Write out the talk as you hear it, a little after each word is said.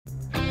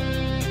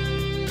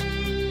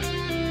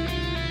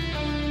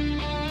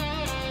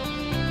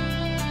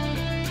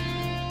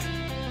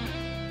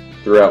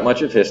Throughout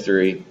much of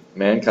history,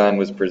 mankind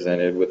was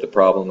presented with the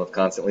problem of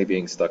constantly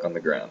being stuck on the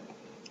ground.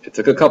 It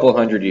took a couple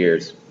hundred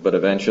years, but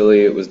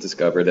eventually it was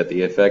discovered that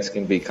the effects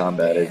can be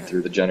combated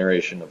through the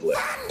generation of lift.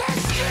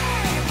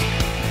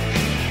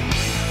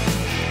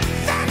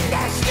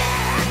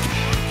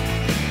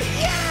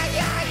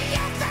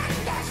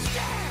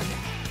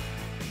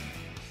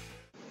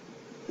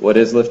 What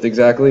is lift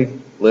exactly?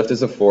 Lift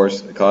is a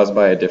force caused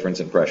by a difference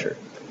in pressure.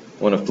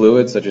 When a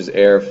fluid such as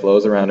air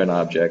flows around an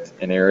object,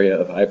 an area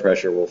of high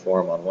pressure will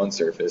form on one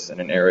surface and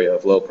an area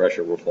of low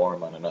pressure will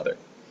form on another.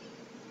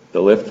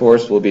 The lift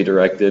force will be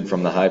directed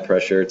from the high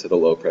pressure to the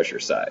low pressure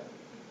side.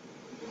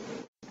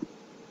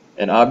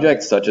 An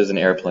object such as an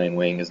airplane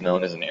wing is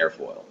known as an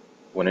airfoil.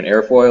 When an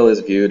airfoil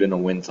is viewed in a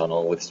wind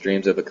tunnel with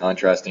streams of a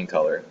contrasting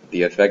color,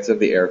 the effects of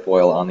the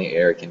airfoil on the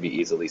air can be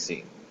easily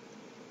seen.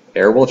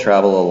 Air will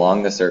travel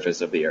along the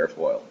surface of the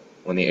airfoil.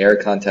 When the air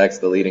contacts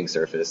the leading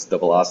surface, the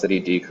velocity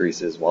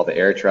decreases while the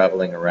air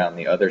traveling around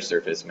the other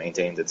surface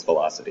maintains its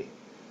velocity.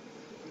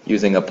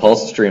 Using a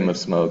pulsed stream of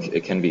smoke,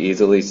 it can be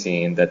easily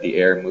seen that the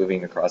air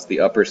moving across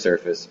the upper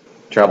surface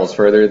travels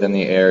further than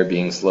the air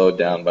being slowed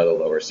down by the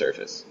lower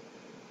surface.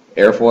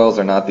 Airfoils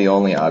are not the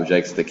only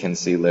objects that can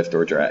see lift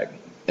or drag.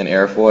 An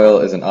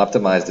airfoil is an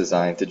optimized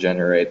design to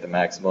generate the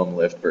maximum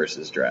lift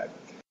versus drag.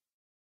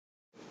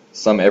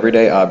 Some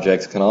everyday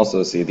objects can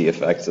also see the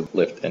effects of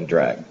lift and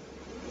drag.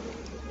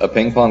 A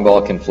ping pong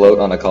ball can float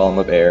on a column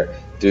of air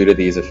due to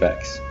these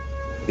effects.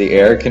 The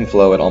air can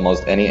flow at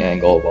almost any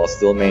angle while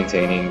still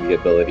maintaining the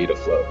ability to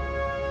float.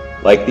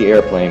 Like the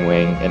airplane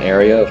wing, an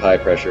area of high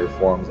pressure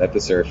forms at the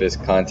surface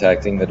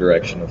contacting the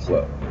direction of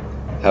flow.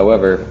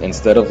 However,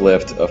 instead of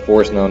lift, a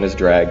force known as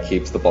drag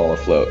keeps the ball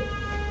afloat.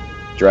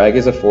 Drag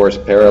is a force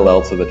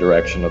parallel to the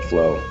direction of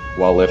flow,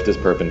 while lift is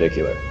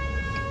perpendicular.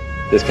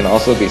 This can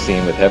also be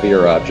seen with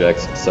heavier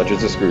objects, such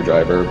as a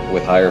screwdriver,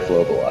 with higher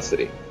flow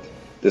velocity.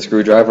 The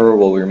screwdriver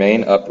will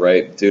remain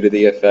upright due to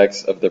the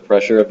effects of the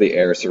pressure of the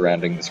air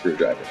surrounding the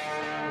screwdriver.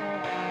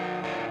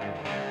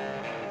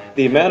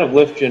 The amount of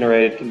lift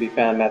generated can be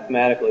found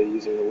mathematically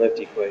using the lift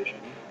equation.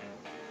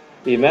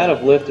 The amount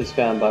of lift is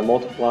found by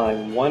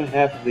multiplying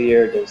 1/2 of the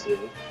air density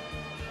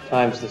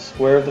times the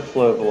square of the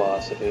flow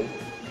velocity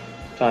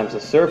times the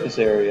surface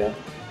area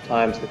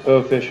times the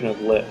coefficient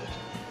of lift.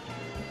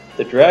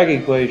 The drag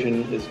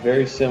equation is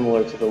very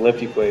similar to the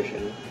lift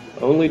equation,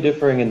 only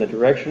differing in the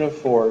direction of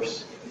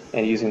force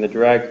and using the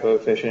drag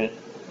coefficient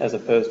as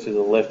opposed to the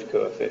lift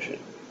coefficient.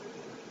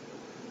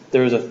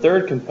 There is a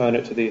third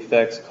component to the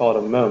effects called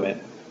a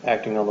moment,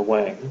 acting on the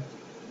wing.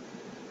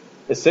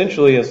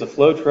 Essentially, as the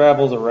flow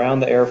travels around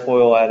the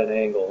airfoil at an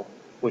angle,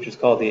 which is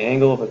called the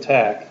angle of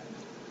attack,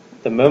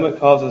 the moment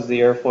causes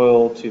the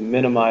airfoil to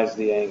minimize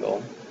the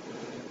angle.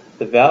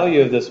 The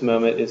value of this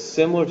moment is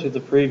similar to the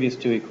previous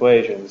two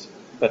equations,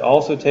 but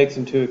also takes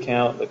into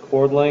account the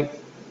chord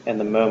length and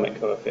the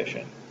moment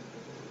coefficient.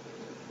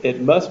 It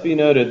must be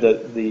noted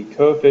that the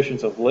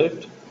coefficients of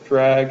lift,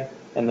 drag,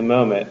 and the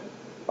moment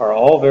are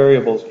all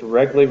variables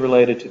directly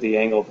related to the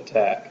angle of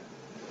attack.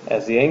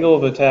 As the angle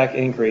of attack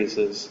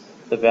increases,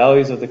 the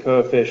values of the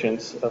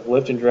coefficients of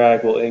lift and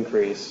drag will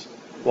increase,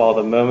 while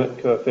the moment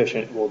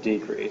coefficient will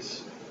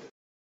decrease.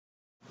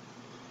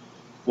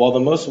 While the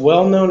most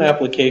well-known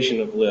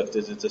application of lift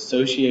is its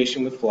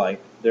association with flight,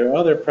 there are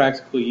other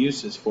practical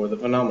uses for the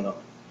phenomenon.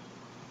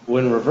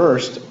 When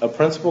reversed, a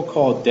principle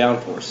called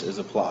downforce is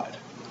applied.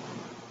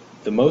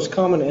 The most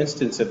common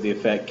instance of the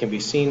effect can be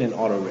seen in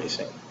auto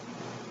racing.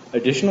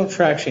 Additional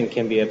traction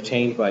can be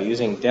obtained by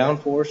using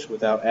downforce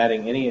without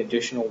adding any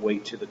additional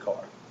weight to the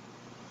car.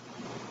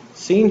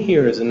 Seen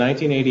here is a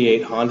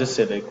 1988 Honda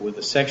Civic with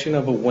a section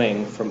of a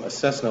wing from a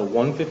Cessna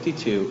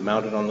 152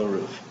 mounted on the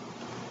roof.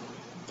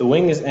 The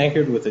wing is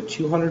anchored with a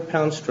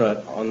 200-pound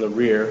strut on the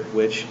rear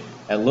which,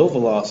 at low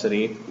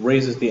velocity,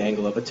 raises the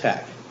angle of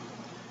attack.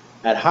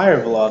 At higher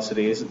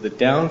velocities, the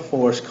down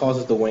force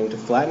causes the wing to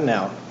flatten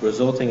out,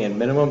 resulting in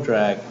minimum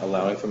drag,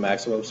 allowing for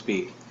maximum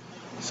speed.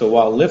 So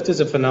while lift is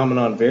a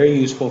phenomenon very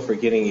useful for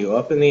getting you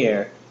up in the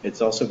air,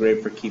 it's also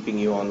great for keeping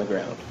you on the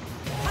ground.